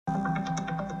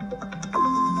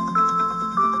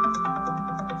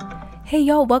Hey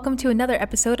y'all, welcome to another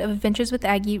episode of Adventures with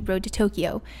Aggie Road to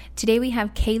Tokyo. Today we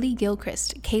have Kaylee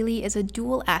Gilchrist. Kaylee is a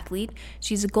dual athlete.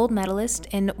 She's a gold medalist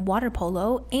in water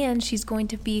polo, and she's going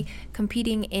to be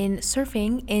competing in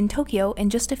surfing in Tokyo in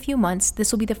just a few months.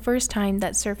 This will be the first time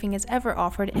that surfing is ever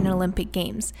offered in Olympic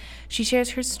Games. She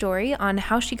shares her story on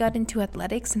how she got into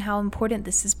athletics and how important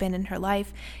this has been in her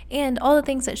life, and all the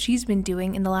things that she's been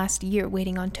doing in the last year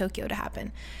waiting on Tokyo to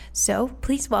happen. So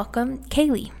please welcome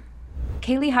Kaylee.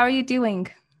 Kaylee, how are you doing?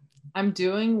 I'm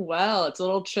doing well. It's a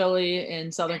little chilly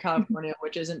in Southern California,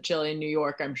 which isn't chilly in New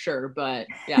York, I'm sure. But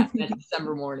yeah, it's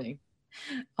December morning.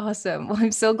 Awesome. Well,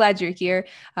 I'm so glad you're here.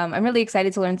 I'm really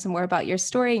excited to learn some more about your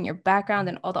story and your background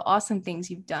and all the awesome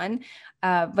things you've done.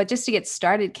 But just to get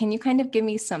started, can you kind of give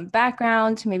me some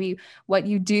background to maybe what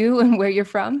you do and where you're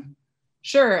from?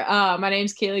 Sure. My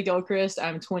name's Kaylee Gilchrist.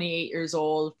 I'm 28 years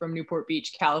old from Newport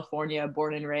Beach, California,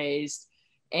 born and raised.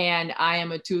 And I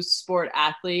am a two-sport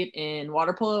athlete in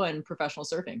water polo and professional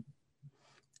surfing.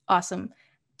 Awesome.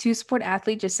 Two-sport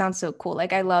athlete just sounds so cool.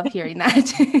 Like, I love hearing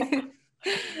that.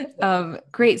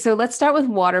 Great. So let's start with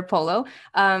water polo.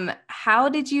 How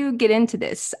did you get into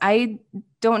this? I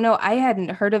don't know. I hadn't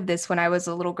heard of this when I was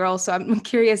a little girl, so I'm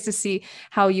curious to see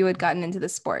how you had gotten into the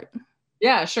sport.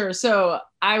 Yeah, sure. So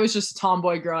I was just a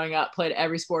tomboy growing up, played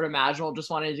every sport imaginable, just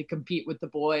wanted to compete with the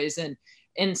boys. And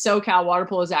in SoCal, water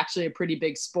polo is actually a pretty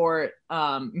big sport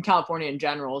in California in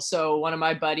general. So one of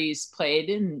my buddies played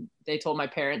and they told my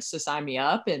parents to sign me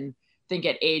up. And I think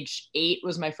at age 8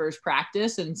 was my first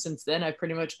practice. And since then, I've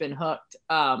pretty much been hooked.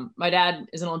 My dad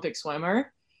is an Olympic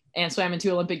swimmer and swam in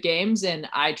 2 Olympic games. And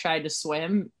I tried to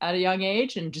swim at a young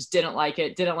age and just didn't like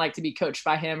it. Didn't like to be coached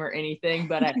by him or anything,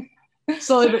 but I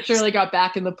slowly but surely got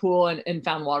back in the pool and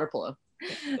found water polo.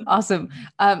 Awesome.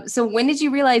 So when did you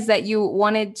realize that you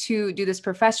wanted to do this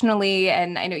professionally?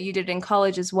 And I know you did it in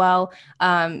college as well.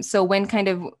 So when kind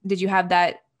of did you have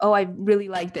that, oh, I really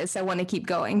like this, I want to keep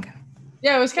going?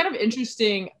 Yeah, it was kind of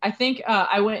interesting. I think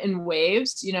I went in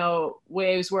waves,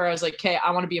 waves where I was like, okay,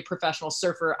 I want to be a professional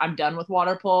surfer. I'm done with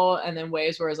water polo. And then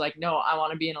waves where I was like, no, I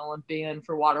want to be an Olympian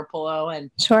for water polo.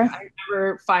 And sure. I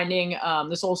remember finding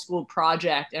this old school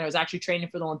project, and I was actually training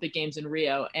for the Olympic Games in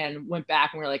Rio and went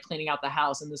back and we were like cleaning out the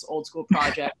house in this old school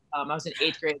project. I was in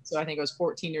 8th grade, so I think I was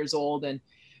 14 years old. And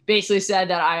basically said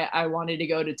that I wanted to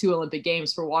go to 2 Olympic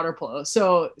Games for water polo.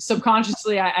 So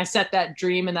subconsciously, I set that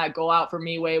dream and that goal out for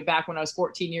me way back when I was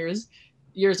 14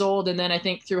 years old. And then I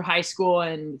think through high school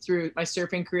and through my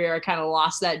surfing career, I kind of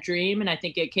lost that dream. And I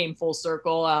think it came full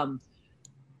circle.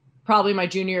 Probably my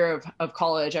junior of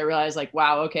college, I realized like,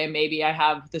 wow, okay, maybe I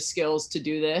have the skills to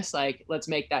do this. Like, let's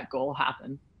make that goal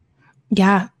happen.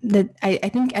 Yeah, I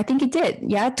think it did.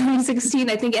 Yeah, 2016,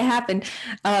 I think it happened.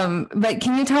 But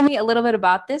can you tell me a little bit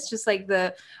about this? Just like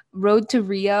the road to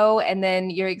Rio and then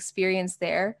your experience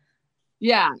there.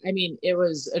 Yeah, I mean, it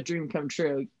was a dream come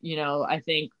true. I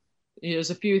think there's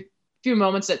a few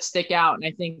moments that stick out. And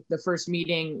I think the first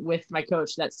meeting with my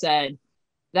coach that said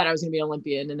that I was going to be an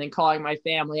Olympian, and then calling my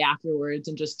family afterwards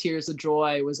and just tears of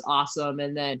joy was awesome.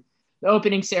 And then the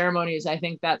opening ceremonies, I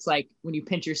think that's like when you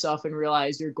pinch yourself and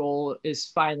realize your goal is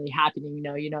finally happening.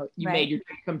 You right. Made your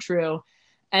dream come true.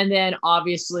 And then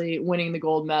obviously winning the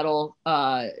gold medal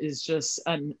is just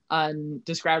an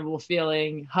undescribable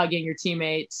feeling. Hugging your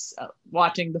teammates,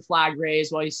 watching the flag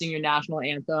raise while you sing your national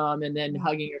anthem, and then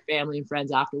hugging your family and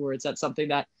friends afterwards. That's something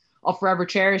that I'll forever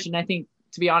cherish. And I think,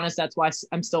 to be honest, that's why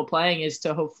I'm still playing, is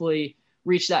to hopefully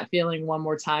reach that feeling one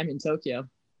more time in Tokyo.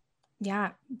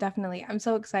 Yeah, definitely. I'm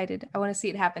so excited. I want to see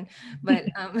it happen. But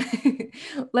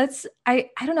I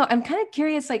don't know. I'm kind of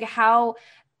curious, like how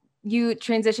you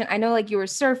transition. I know like you were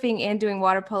surfing and doing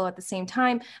water polo at the same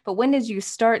time, but when did you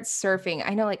start surfing?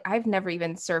 I know like I've never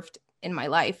even surfed in my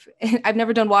life. I've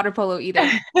never done water polo either.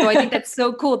 So I think that's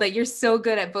so cool that you're so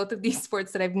good at both of these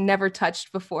sports that I've never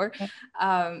touched before.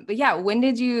 But yeah, when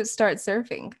did you start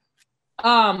surfing?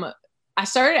 I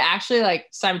started actually like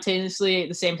simultaneously at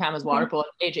the same time as water polo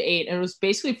at age 8. And it was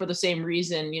basically for the same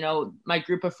reason. My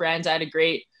group of friends, I had a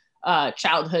great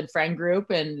childhood friend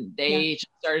group, and they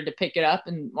started to pick it up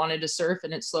and wanted to surf,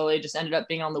 and it slowly just ended up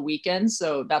being on the weekends.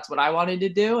 So that's what I wanted to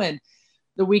do. And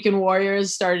the weekend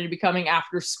warriors started becoming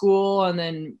after school, and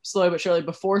then slowly but surely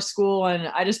before school. And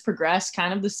I just progressed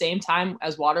kind of the same time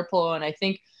as water polo. And I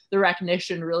think the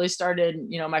recognition really started,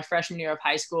 my freshman year of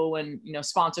high school, when,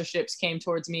 sponsorships came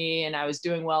towards me and I was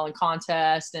doing well in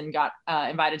contests and got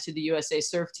invited to the USA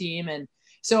surf team and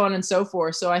so on and so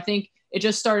forth. So I think it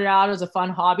just started out as a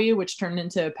fun hobby, which turned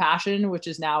into a passion, which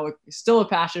is now still a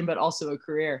passion, but also a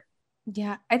career.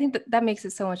 Yeah, I think that makes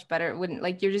it so much better when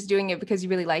like you're just doing it because you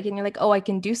really like it and you're like, oh, I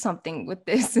can do something with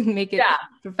this and make it Yeah.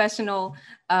 professional,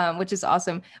 which is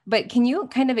awesome. But can you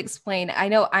kind of explain? I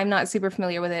know I'm not super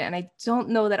familiar with it, and I don't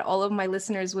know that all of my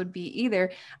listeners would be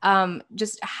either.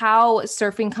 Just how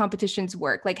surfing competitions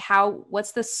work, like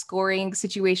what's the scoring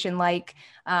situation like?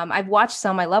 I've watched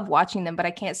some, I love watching them, but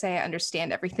I can't say I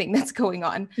understand everything that's going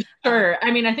on. Sure. I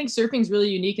mean, I think surfing is really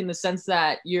unique in the sense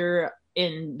that you're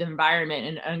in the environment,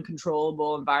 an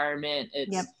uncontrollable environment.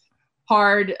 It's Yep.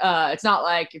 hard. It's not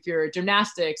like if you're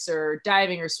gymnastics or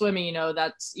diving or swimming,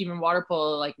 that's even water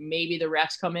polo, like maybe the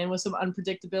refs come in with some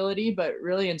unpredictability, but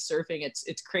really in surfing,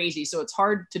 it's crazy. So it's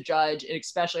hard to judge, and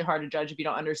especially hard to judge if you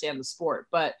don't understand the sport.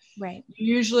 But Right.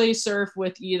 you usually surf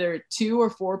with either 2 or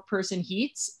 4 person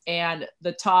heats, and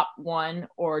the top 1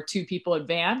 or 2 people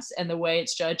advance. And the way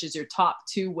it's judged is your top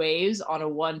 2 waves on a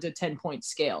 1 to 10 point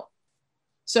scale.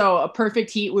 So a perfect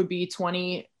heat would be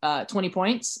 20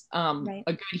 points. Right.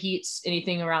 A good heat's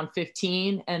anything around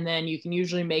 15. And then you can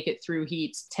usually make it through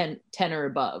heats 10 or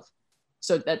above.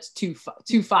 So that's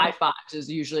 2.55 is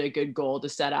usually a good goal to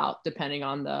set out depending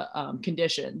on the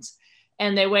conditions.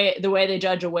 And the way they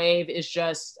judge a wave is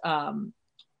just kind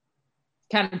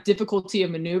of difficulty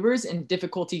of maneuvers and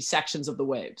difficulty sections of the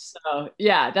waves. So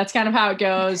yeah, that's kind of how it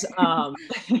goes.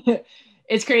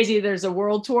 It's crazy. There's a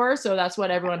world tour, so that's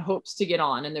what everyone hopes to get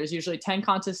on. And there's usually 10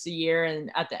 contests a year. And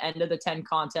at the end of the 10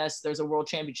 contests, there's a world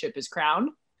championship is crowned.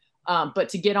 But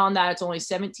to get on that, it's only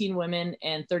 17 women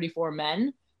and 34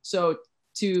 men. So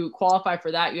to qualify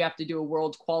for that, you have to do a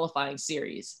world qualifying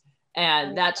series.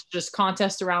 And that's just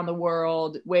contests around the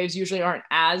world. Waves usually aren't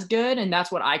as good. And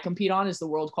that's what I compete on, is the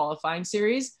world qualifying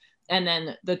series. And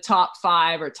then the top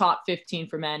 5 or top 15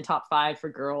 for men, top 5 for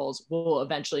girls will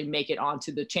eventually make it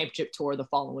onto the championship tour the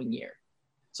following year.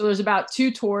 So there's about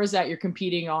 2 tours that you're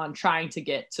competing on, trying to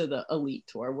get to the elite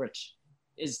tour, which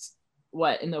is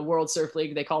what in the World Surf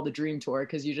League they call the dream tour,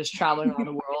 because you're just traveling around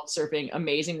the world surfing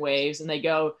amazing waves, and they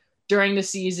go during the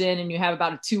season, and you have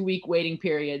about a 2-week waiting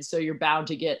period. So you're bound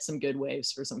to get some good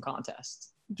waves for some contests.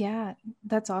 Yeah,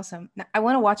 that's awesome. I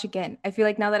want to watch again. I feel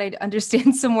like now that I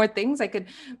understand some more things, I could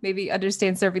maybe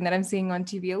understand surfing that I'm seeing on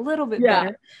TV a little bit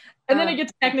better. And then it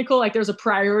gets technical, like there's a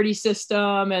priority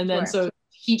system, and then so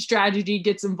heat strategy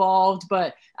gets involved.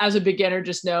 But as a beginner,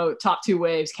 just know top 2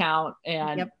 waves count,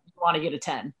 and you want to get a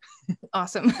 10.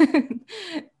 Awesome.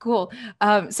 Cool.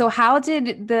 So how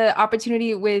did the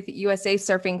opportunity with USA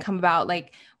Surfing come about?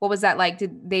 Like, what was that like?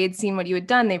 Did they had seen what you had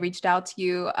done? They reached out to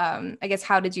you. I guess,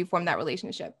 how did you form that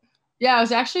relationship? Yeah, it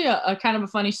was actually a kind of a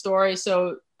funny story.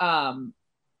 So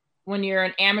when you're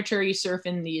an amateur, you surf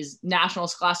in these National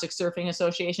Scholastic Surfing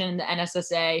Association, the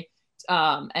NSSA,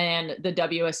 and the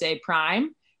WSA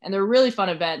Prime. And they're really fun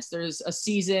events. There's a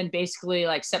season basically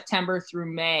like September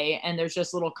through May, and there's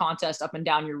just little contests up and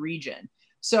down your region.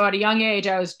 So at a young age,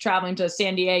 I was traveling to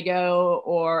San Diego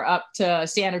or up to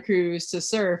Santa Cruz to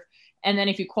surf. And then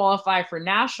if you qualify for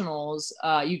nationals,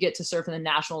 you get to surf in the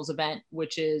nationals event,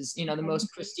 which is, the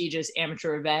most prestigious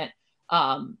amateur event,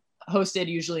 hosted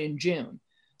usually in June.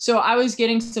 So I was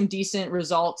getting some decent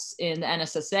results in the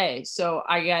NSSA. So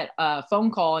I get a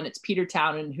phone call, and it's Peter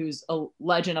Townend, who's a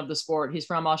legend of the sport. He's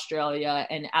from Australia.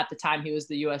 And at the time he was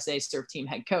the USA surf team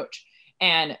head coach.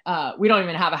 And we don't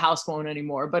even have a house phone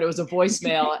anymore, but it was a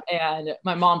voicemail, and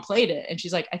my mom played it, and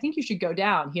she's like, I think you should go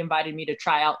down. He invited me to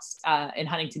tryouts in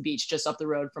Huntington Beach, just up the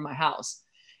road from my house.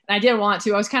 And I didn't want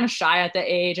to. I was kind of shy at the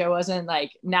age. I wasn't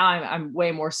like, now I'm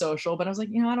way more social, but I was like,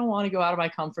 I don't want to go out of my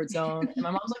comfort zone. And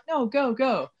my mom was like, no,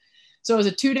 go. So it was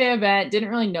a 2-day event. Didn't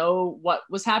really know what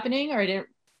was happening, or I didn't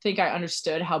think I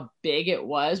understood how big it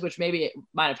was, which maybe it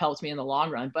might have helped me in the long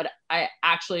run, but I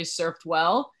actually surfed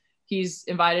well. He's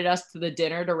invited us to the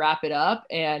dinner to wrap it up.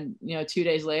 And, 2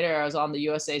 days later, I was on the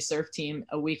USA surf team.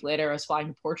 A week later, I was flying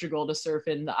to Portugal to surf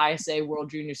in the ISA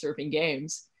World Junior Surfing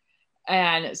Games.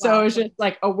 And so It was just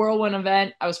like a whirlwind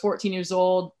event. I was 14 years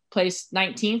old, placed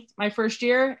 19th my first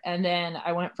year. And then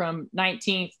I went from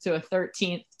 19th to a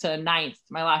 13th to 9th.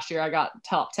 My last year, I got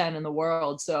top 10 in the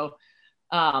world. So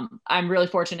I'm really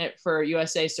fortunate for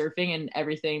USA Surfing and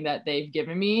everything that they've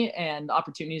given me and the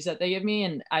opportunities that they give me.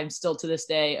 And I'm still to this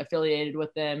day affiliated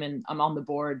with them, and I'm on the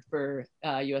board for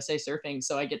USA Surfing.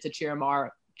 So I get to cheer them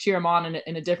on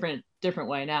in a different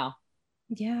way now.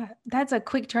 Yeah, that's a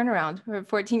quick turnaround for a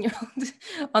 14-year-old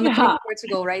on the plane to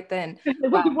Portugal right then.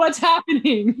 Wow. What's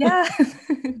happening? Yeah.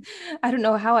 I don't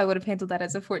know how I would have handled that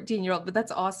as a 14-year-old, but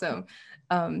that's awesome.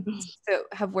 So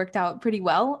have worked out pretty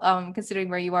well, considering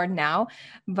where you are now.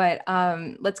 But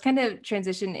let's kind of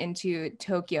transition into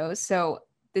Tokyo. So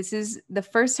this is the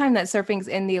first time that surfing's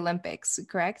in the Olympics,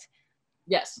 correct?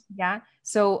 Yes. Yeah.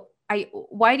 So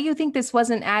Why do you think this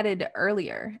wasn't added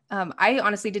earlier? I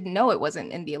honestly didn't know it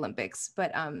wasn't in the Olympics,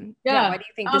 but why do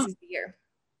you think this is the year?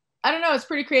 I don't know. It's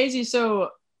pretty crazy. So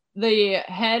the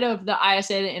head of the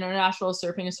ISA, the International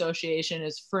Surfing Association,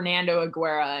 is Fernando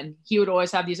Aguera, and he would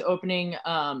always have these opening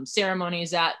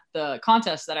ceremonies at the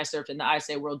contests that I surfed in, the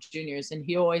ISA World Juniors. And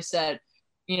he always said,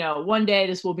 one day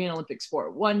this will be an Olympic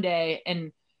sport, one day.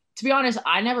 And to be honest,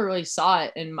 I never really saw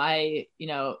it in my,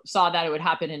 saw that it would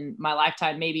happen in my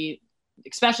lifetime, maybe,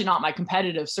 especially not my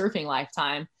competitive surfing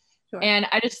lifetime. Sure. And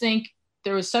I just think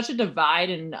there was such a divide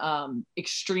in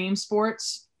extreme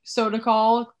sports, so to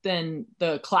call, than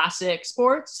the classic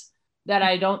sports, that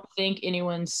I don't think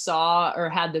anyone saw or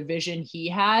had the vision he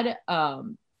had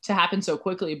to happen so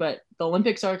quickly. But the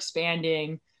Olympics are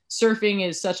expanding. Surfing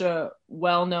is such a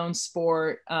well-known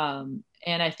sport.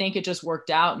 And I think it just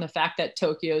worked out. And the fact that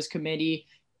Tokyo's committee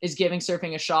is giving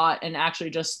surfing a shot. And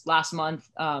actually just last month,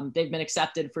 they've been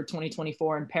accepted for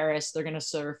 2024 in Paris. They're going to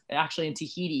surf actually in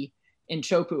Tahiti, in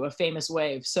Chopu, a famous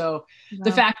wave. So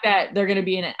the fact that they're going to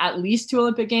be in at least 2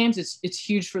 Olympic Games, it's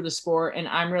huge for the sport. And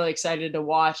I'm really excited to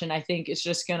watch. And I think it's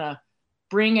just going to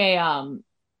bring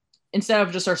instead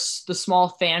of just the small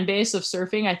fan base of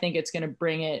surfing, I think it's going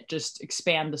to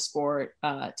expand the sport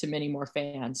to many more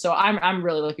fans. So I'm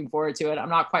really looking forward to it. I'm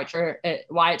not quite sure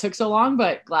why it took so long,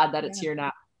 but glad that it's here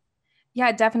now.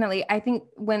 Yeah, definitely. I think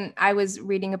when I was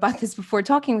reading about this before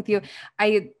talking with you,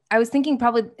 I was thinking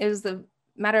probably it was the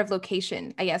matter of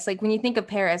location, I guess. Like when you think of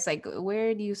Paris, like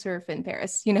where do you surf in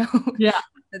Paris? Yeah,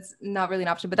 that's not really an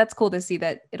option, but that's cool to see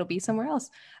that it'll be somewhere else.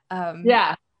 But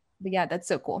yeah, that's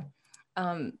so cool.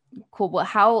 Cool.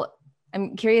 Well,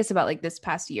 I'm curious about like this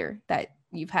past year that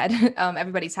you've had,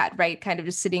 everybody's had, right? Kind of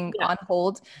just sitting on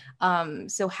hold.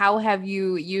 So how have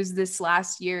you used this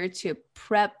last year to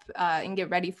prep and get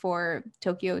ready for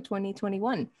Tokyo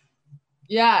 2021?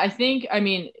 Yeah, I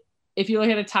mean, if you look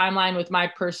at a timeline with my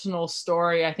personal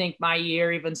story, I think my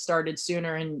year even started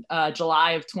sooner in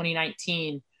July of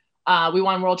 2019. We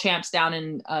won world champs down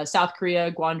in South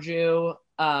Korea, Gwangju.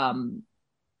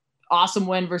 Awesome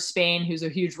win versus Spain, who's a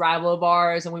huge rival of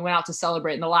ours. And we went out to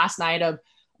celebrate. And the last night of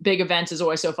big events is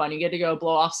always so fun. You get to go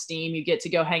blow off steam. You get to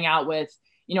go hang out with,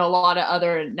 a lot of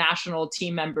other national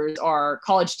team members or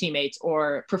college teammates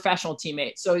or professional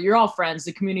teammates. So you're all friends.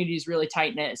 The community is really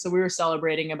tight knit. So we were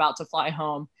celebrating, about to fly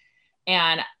home.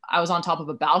 And I was on top of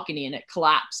a balcony and it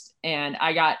collapsed. And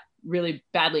I got really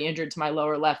badly injured to my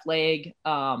lower left leg.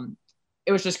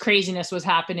 It was just craziness was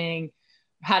happening.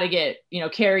 Had to get,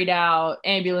 carried out.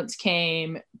 Ambulance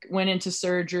came, went into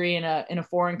surgery in a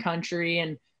foreign country,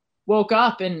 and woke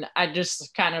up. And I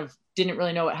just kind of didn't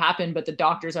really know what happened. But the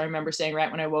doctors, I remember saying right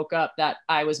when I woke up that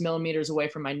I was millimeters away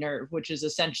from my nerve, which is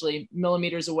essentially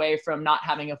millimeters away from not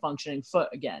having a functioning foot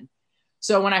again.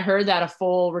 So when I heard that a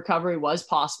full recovery was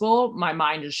possible, my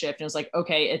mind just shifted. It was like,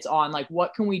 okay, it's on. Like,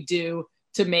 what can we do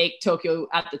to make Tokyo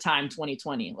at the time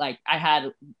 2020? Like, I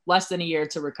had less than a year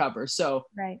to recover. So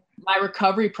my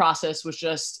recovery process was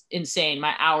just insane.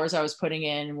 My hours I was putting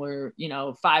in were,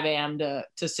 5 a.m.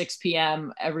 to 6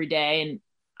 p.m. every day. And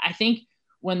I think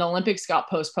when the Olympics got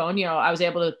postponed, I was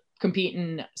able to compete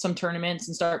in some tournaments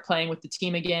and start playing with the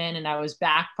team again. And I was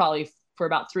back probably for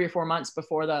about 3 or 4 months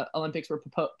before the Olympics were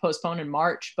postponed in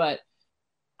March. But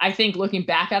I think looking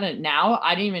back at it now,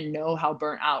 I didn't even know how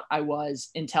burnt out I was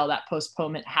until that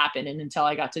postponement happened, and until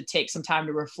I got to take some time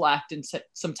to reflect and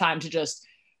some time to just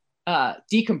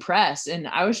decompress. And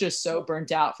I was just so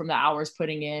burnt out from the hours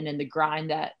putting in and the grind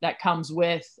that comes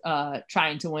with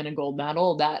trying to win a gold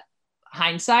medal, that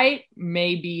hindsight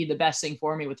may be the best thing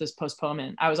for me with this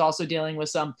postponement. I was also dealing with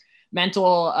some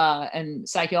mental and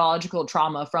psychological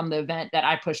trauma from the event that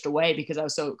I pushed away because I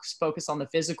was so focused on the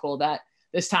physical, that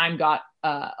this time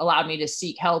allowed me to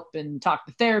seek help and talk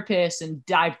to therapists and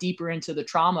dive deeper into the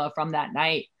trauma from that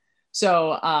night.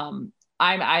 So I'm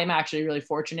actually really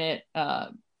fortunate.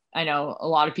 I know a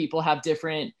lot of people have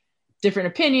different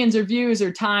opinions or views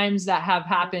or times that have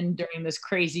happened during this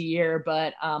crazy year,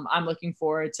 but I'm looking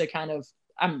forward to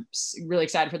I'm really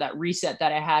excited for that reset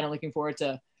that I had, and looking forward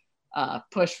to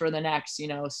push for the next,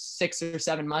 6 or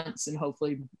 7 months and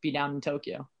hopefully be down in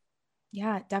Tokyo.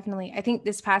 Yeah, definitely. I think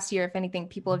this past year, if anything,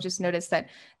 people have just noticed that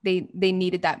they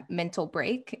needed that mental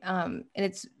break. And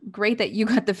it's great that you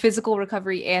got the physical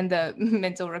recovery and the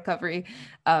mental recovery.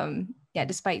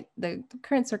 Despite the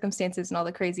current circumstances and all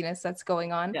the craziness that's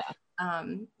going on. Yeah.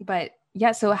 But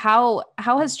yeah, so how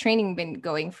has training been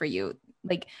going for you?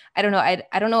 Like, I don't know.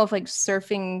 I don't know if like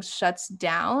surfing shuts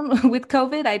down with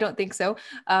COVID. I don't think so.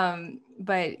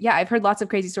 But yeah, I've heard lots of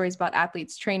crazy stories about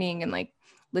athletes training and like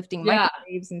lifting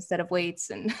microwaves instead of weights.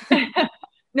 And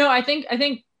no, I think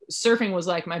surfing was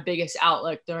like my biggest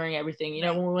outlet during everything. You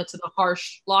know, when we went to the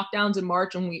harsh lockdowns in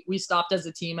March and we stopped as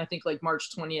a team, I think like March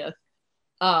 20th,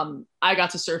 I got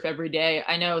to surf every day.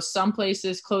 I know some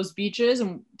places closed beaches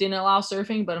and didn't allow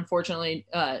surfing, but unfortunately,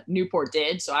 Newport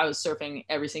did. So I was surfing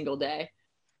every single day.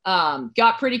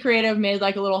 Got pretty creative, made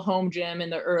like a little home gym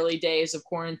in the early days of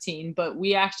quarantine, but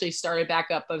we actually started back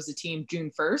up as a team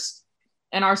June 1st.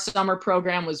 And our summer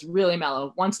program was really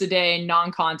mellow. Once a day,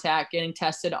 non-contact, getting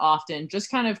tested often, just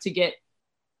kind of to get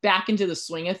back into the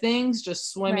swing of things,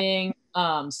 just swimming,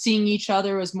 seeing each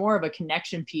other was more of a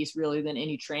connection piece really than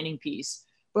any training piece.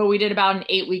 But we did about an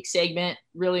 8-week segment,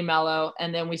 really mellow.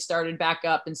 And then we started back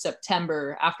up in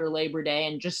September after Labor Day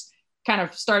and just kind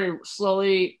of started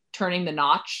slowly turning the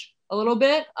notch a little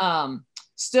bit.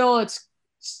 Still, it's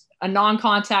a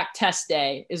non-contact test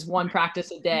day is one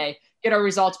practice a day. Get our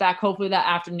results back hopefully that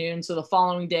afternoon. So the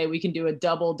following day we can do a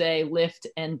double day lift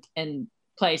and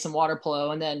play some water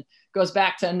polo, and then goes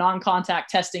back to a non-contact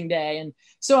testing day and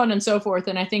so on and so forth.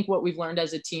 And I think what we've learned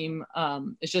as a team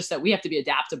is just that we have to be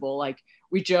adaptable. Like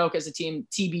we joke as a team,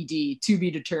 TBD, to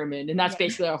be determined. And that's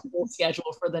basically our whole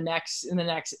schedule for the next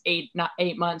 8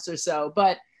 months or so.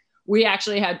 But we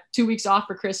actually had 2 weeks off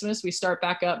for Christmas. We start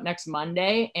back up next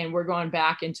Monday and we're going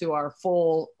back into our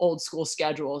full old school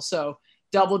schedule. So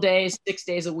double days, 6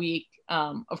 days a week.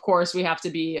 Of course, we have to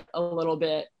be a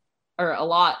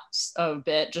lot of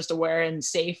bit just aware and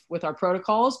safe with our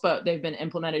protocols, but they've been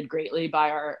implemented greatly by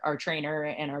our trainer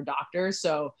and our doctor.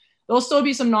 So there'll still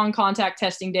be some non-contact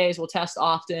testing days. We'll test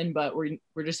often, but we're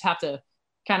just have to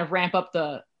kind of ramp up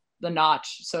the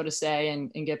notch, so to say,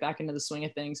 and get back into the swing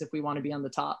of things if we want to be on the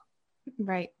top.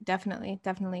 Right. Definitely.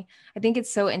 I think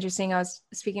it's so interesting. I was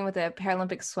speaking with a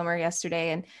Paralympic swimmer yesterday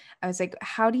and I was like,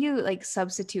 how do you like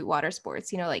substitute water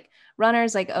sports? You know, like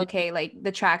runners, like, okay, like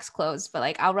the track's closed, but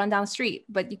like I'll run down the street,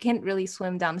 but you can't really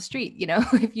swim down the street, you know,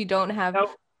 if you don't have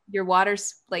your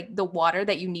waters, like the water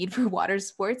that you need for water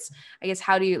sports. I guess,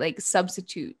 how do you like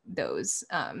substitute those?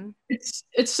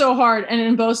 It's so hard. And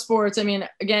in both sports, I mean,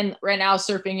 again, right now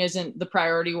surfing isn't the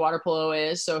priority, water polo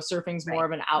is. So surfing's more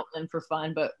of an outlet for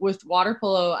fun, but with water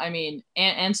polo, I mean,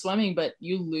 and swimming, but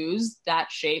you lose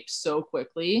that shape so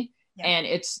quickly. Yeah.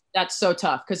 And that's so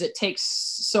tough because it takes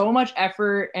so much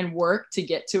effort and work to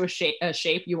get to a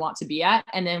shape you want to be at.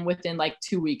 And then within like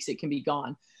 2 weeks, it can be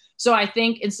gone. So I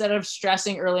think instead of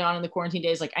stressing early on in the quarantine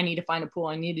days, like I need to find a pool,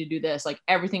 I need to do this, like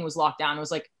everything was locked down. It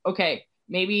was like, okay,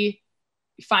 maybe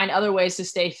find other ways to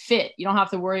stay fit. You don't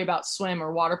have to worry about swim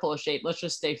or water polo shape. Let's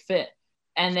just stay fit.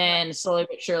 And then slowly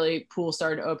but surely pools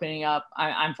started opening up.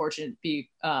 I'm fortunate to be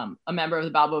a member of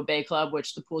the Balboa Bay Club,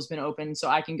 which the pool's been open, so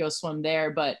I can go swim there.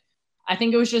 But I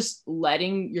think it was just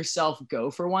letting yourself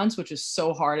go for once, which is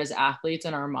so hard as athletes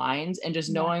in our minds, and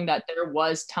just knowing that there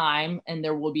was time and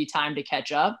there will be time to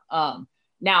catch up.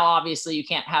 Now, obviously, you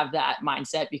can't have that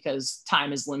mindset because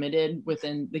time is limited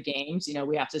within the games. You know,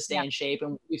 we have to stay in shape,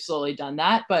 and we've slowly done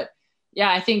that. But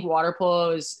yeah, I think water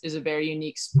polo is a very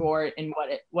unique sport in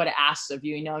what it asks of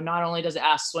you. You know, not only does it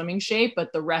ask swimming shape,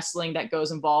 but the wrestling that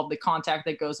goes involved, the contact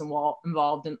that goes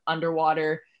involved in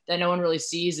underwater that no one really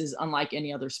sees is unlike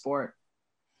any other sport.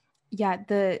 Yeah,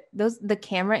 the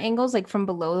camera angles like from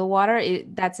below the water,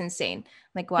 that's insane.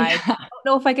 Like, why? I don't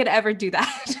know if I could ever do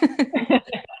that,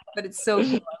 but it's so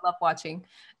cool. I love watching.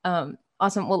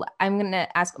 Awesome. Well, I'm gonna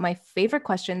ask my favorite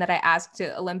question that I ask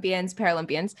to Olympians,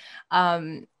 Paralympians.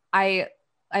 I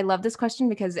love this question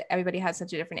because everybody has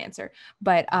such a different answer.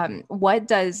 But what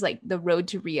does like the road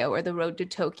to Rio or the road to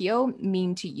Tokyo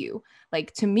mean to you?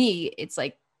 Like, to me, it's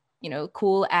like, you know,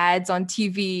 cool ads on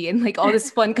TV and like all this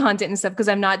fun content and stuff because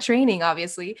I'm not training,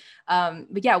 obviously.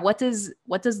 But yeah, what does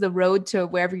the road to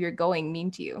wherever you're going mean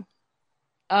to you?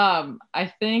 I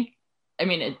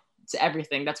mean, it's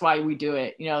everything. That's why we do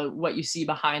it. You know, what you see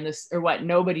behind this or what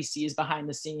nobody sees behind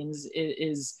the scenes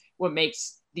is what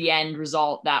makes the end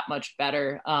result that much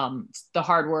better. It's the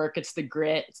hard work, it's the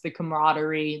grit, it's the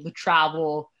camaraderie, the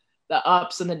travel, the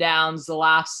ups and the downs, the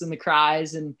laughs and the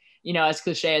cries. And, you know, as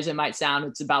cliche as it might sound,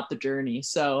 it's about the journey.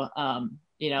 So,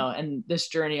 you know, and this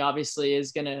journey obviously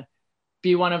is going to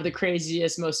be one of the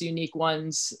craziest, most unique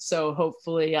ones. So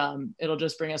hopefully it'll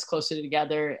just bring us closer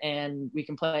together and we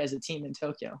can play as a team in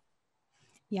Tokyo.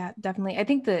 Yeah, definitely. I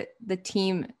think the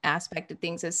team aspect of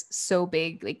things is so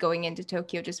big, like going into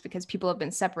Tokyo, just because people have been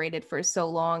separated for so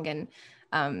long.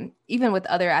 And even with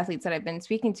other athletes that I've been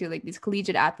speaking to, like these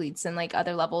collegiate athletes and like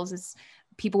other levels, it's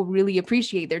people really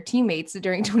appreciate their teammates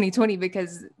during 2020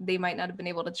 because they might not have been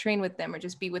able to train with them or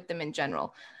just be with them in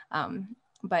general.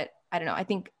 But I don't know, I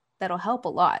think that'll help a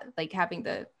lot, like having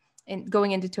and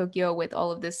going into Tokyo with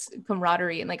all of this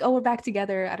camaraderie and like, oh, we're back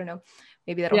together. I don't know,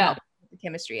 maybe that'll help with the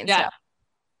chemistry and stuff.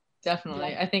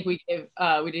 Definitely. I think we did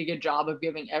a good job of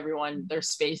giving everyone their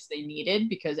space they needed,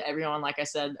 because everyone, like I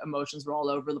said, emotions were all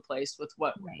over the place with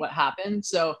what happened.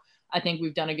 So I think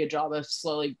we've done a good job of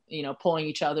slowly, pulling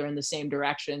each other in the same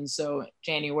direction. So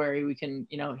January we can,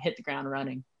 hit the ground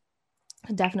running.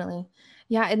 Definitely.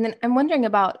 Yeah. And then I'm wondering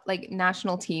about like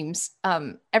national teams.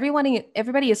 Everybody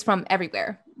is from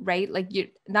everywhere, right? Like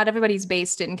not everybody's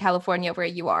based in California where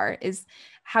you are.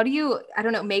 How do you, I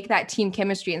don't know, make that team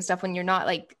chemistry and stuff when you're not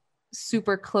like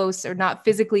super close or not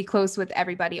physically close with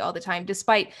everybody all the time,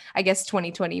 despite, I guess,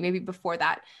 2020, maybe before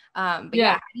that. But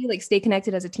yeah, how do you like stay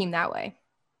connected as a team that way?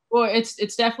 Well, it's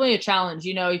definitely a challenge.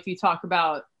 If you talk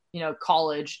about,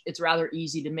 college, it's rather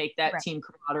easy to make that team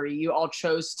camaraderie. You all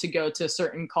chose to go to a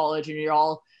certain college and you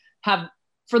all have,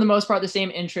 for the most part, the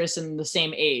same interests and the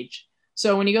same age.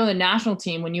 So when you go to the national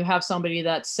team, when you have somebody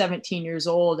that's 17 years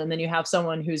old and then you have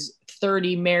someone who's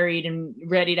 30, married and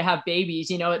ready to have babies,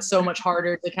 it's so much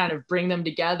harder to kind of bring them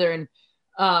together.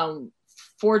 And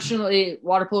fortunately,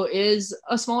 water polo is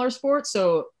a smaller sport.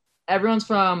 So everyone's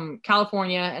from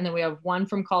California, and then we have one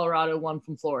from Colorado, one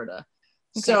from Florida.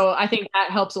 Okay. So I think that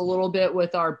helps a little bit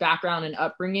with our background and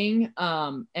upbringing.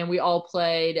 And we all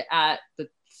played at the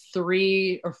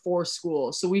 3 or 4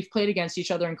 schools. So we've played against each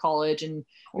other in college, and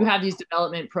you have these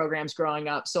development programs growing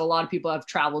up. So a lot of people have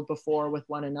traveled before with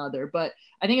one another, but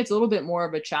I think it's a little bit more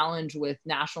of a challenge with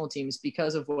national teams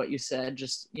because of what you said,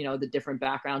 just, the different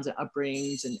backgrounds and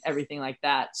upbringings and everything like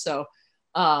that. So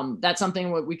that's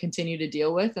something what we continue to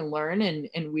deal with and learn.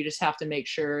 And we just have to make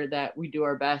sure that we do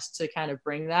our best to kind of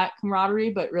bring that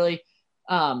camaraderie, but really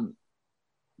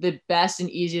the best and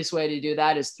easiest way to do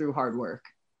that is through hard work.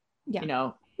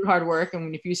 Through hard work.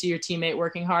 And if you see your teammate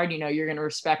working hard, you're going to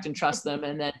respect and trust them.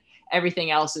 And then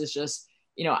everything else is just,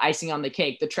 icing on the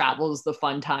cake, the travels, the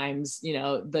fun times,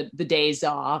 the days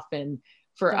off. And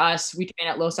for us, we train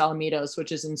at Los Alamitos,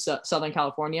 which is in Southern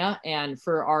California. And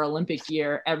for our Olympic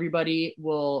year, everybody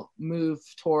will move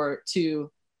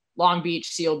to Long Beach,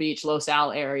 Seal Beach, Los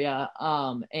Al area.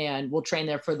 And we'll train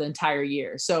there for the entire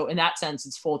year. So in that sense,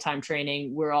 it's full-time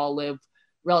training. We're all live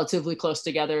relatively close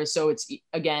together. So it's,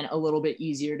 again, a little bit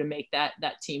easier to make that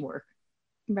teamwork.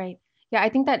 Right. Yeah. I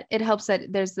think that it helps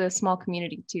that there's the small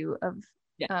community too of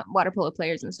water polo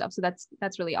players and stuff. So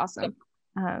that's really awesome.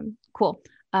 Cool.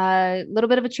 A little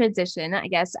bit of a transition, I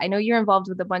guess. I know you're involved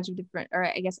with a bunch of different, or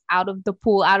I guess out of the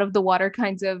pool, out of the water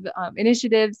kinds of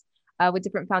initiatives with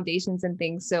different foundations and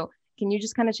things. So can you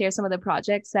just kind of share some of the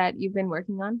projects that you've been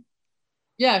working on?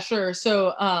 Yeah, sure.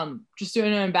 So just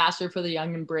doing an ambassador for the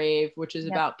Young and Brave, which is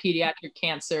about pediatric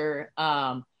cancer.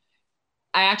 I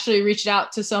actually reached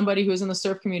out to somebody who was in the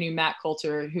surf community, Matt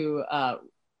Coulter, who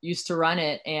used to run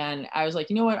it. And I was like,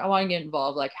 you know what, I want to get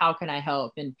involved. Like, how can I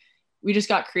help? And we just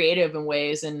got creative in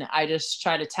ways. And I just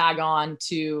try to tag on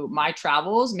to my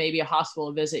travels, maybe a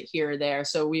hospital visit here or there.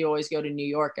 So we always go to New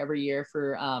York every year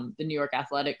for the New York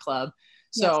Athletic Club.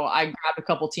 So I grabbed a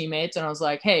couple teammates and I was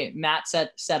like, hey, Matt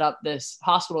set up this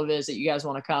hospital visit. You guys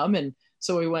want to come? And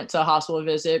so we went to a hospital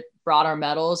visit, brought our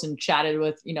medals and chatted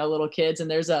with, little kids.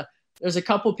 And there's a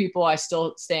couple people I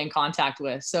still stay in contact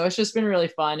with. So it's just been really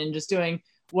fun and just doing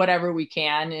whatever we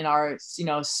can in our,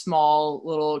 small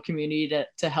little community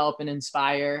to help and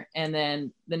inspire. And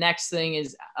then the next thing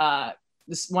is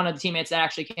this one of the teammates that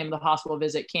actually came to the hospital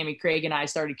visit, Cami Craig, and I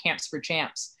started Camps for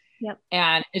Champs. Yep.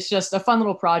 And it's just a fun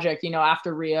little project.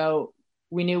 After Rio,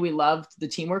 we knew we loved the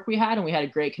teamwork we had and we had a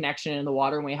great connection in the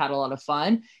water and we had a lot of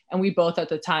fun. And we both at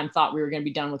the time thought we were going to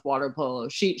be done with water polo.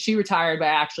 She retired, but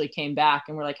I actually came back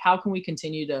and we're like, how can we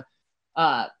continue to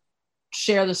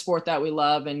share the sport that we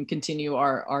love and continue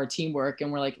our teamwork?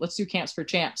 And we're like, let's do Camps for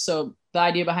Champs. So the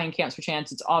idea behind Camps for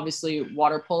Champs, it's obviously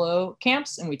water polo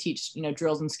camps. And we teach,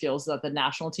 drills and skills that the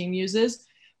national team uses.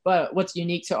 But what's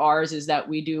unique to ours is that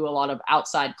we do a lot of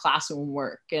outside classroom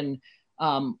work and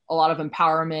a lot of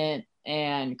empowerment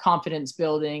and confidence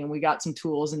building. And we got some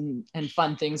tools and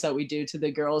fun things that we do to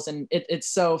the girls. And it's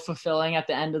so fulfilling at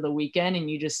the end of the weekend. And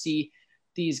you just see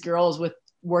these girls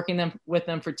working with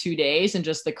them for 2 days and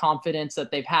just the confidence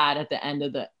that they've had at the end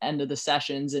of the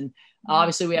sessions. And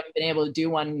obviously we haven't been able to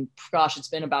do one. Gosh, it's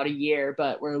been about a year,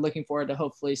 but we're looking forward to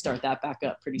hopefully start that back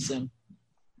up pretty soon.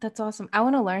 That's awesome. I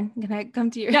want to learn. Can I come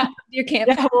to your camp?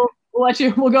 Yeah,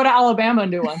 we'll go to Alabama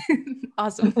and do one.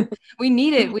 Awesome. We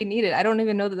need it. I don't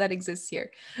even know that exists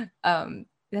here.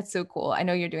 That's so cool. I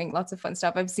know you're doing lots of fun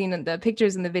stuff. I've seen the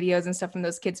pictures and the videos and stuff from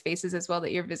those kids' faces as well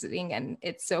that you're visiting. And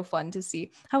it's so fun to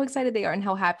see how excited they are and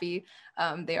how happy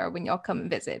they are when y'all come and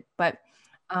visit. But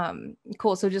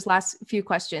cool. So just last few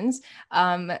questions.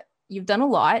 you've done a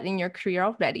lot in your career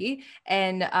already.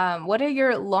 And what are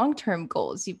your long-term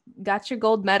goals? You've got your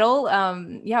gold medal.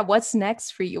 Yeah, what's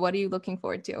next for you? What are you looking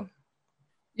forward to?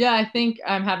 Yeah, I think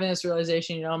I'm having this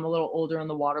realization, you know, I'm a little older in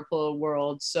the water polo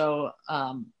world. So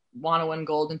want to win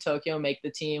gold in Tokyo, make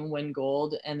the team win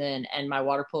gold, and then end my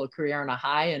water polo career on a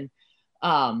high.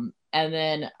 And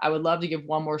then I would love to give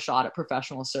one more shot at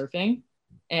professional surfing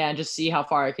and just see how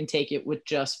far I can take it with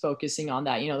just focusing on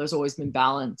that. You know, there's always been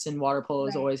balance, and water polo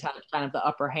has always had kind of the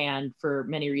upper hand for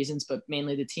many reasons, but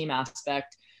mainly the team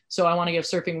aspect. So I want to give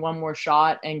surfing one more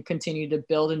shot and continue to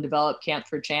build and develop Camp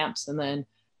for Champs. And then,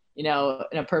 you know,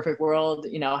 in a perfect world,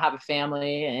 you know, have a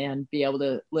family and be able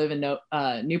to live in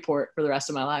Newport for the rest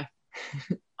of my life.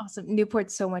 Awesome.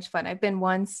 Newport's so much fun. I've been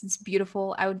once. It's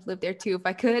beautiful. I would live there too if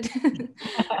I could.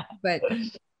 But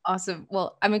awesome.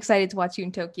 Well, I'm excited to watch you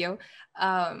in Tokyo.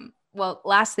 Well,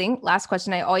 last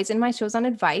question. I always end my shows on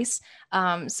advice.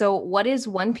 So what is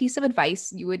one piece of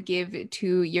advice you would give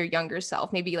to your younger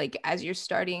self? Maybe like as you're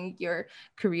starting your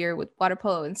career with water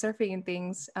polo and surfing and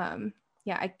things.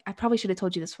 Yeah, I probably should have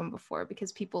told you this one before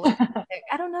because people,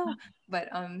 I don't know, but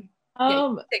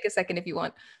take a second if you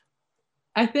want.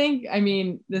 I think, I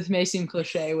mean, this may seem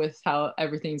cliche with how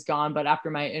everything's gone, but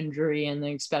after my injury and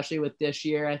then especially with this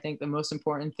year, I think the most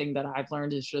important thing that I've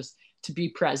learned is just to be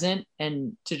present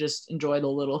and to just enjoy the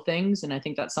little things. And I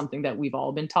think that's something that we've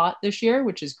all been taught this year,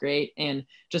 which is great. And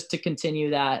just to continue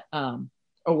that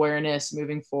awareness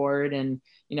moving forward. And,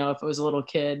 you know, if I was a little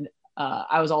kid,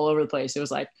 I was all over the place. It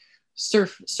was like,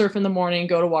 surf in the morning,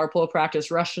 go to water polo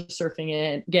practice, rush to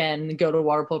surfing again, go to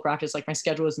water polo practice. Like my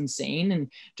schedule was insane.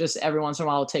 And just every once in a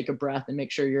while, I'll take a breath and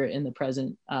make sure you're in the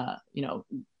present, you know,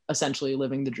 essentially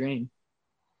living the dream.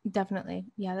 Definitely.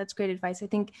 Yeah, that's great advice. I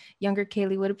think younger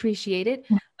Kaylee would appreciate it.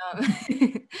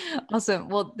 Awesome.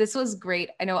 Well, this was great.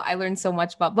 I know I learned so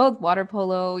much about both water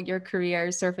polo, your career,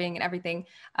 surfing and everything.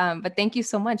 But thank you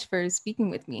so much for speaking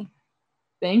with me.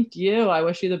 Thank you. I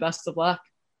wish you the best of luck.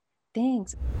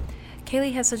 Thanks.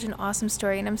 Kaylee has such an awesome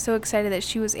story, and I'm so excited that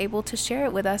she was able to share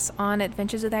it with us on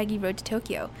Adventures with Aggie Road to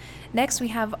Tokyo. Next, we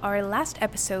have our last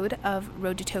episode of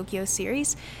Road to Tokyo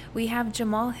series. We have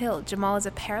Jamal Hill. Jamal is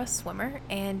a para swimmer,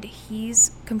 and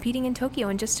he's competing in Tokyo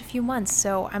in just a few months,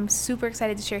 so I'm super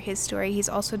excited to share his story. He's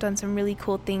also done some really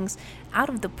cool things out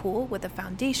of the pool with a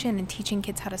foundation and teaching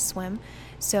kids how to swim.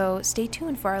 So stay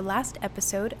tuned for our last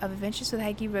episode of Adventures with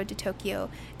Aggie Road to Tokyo,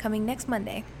 coming next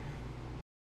Monday.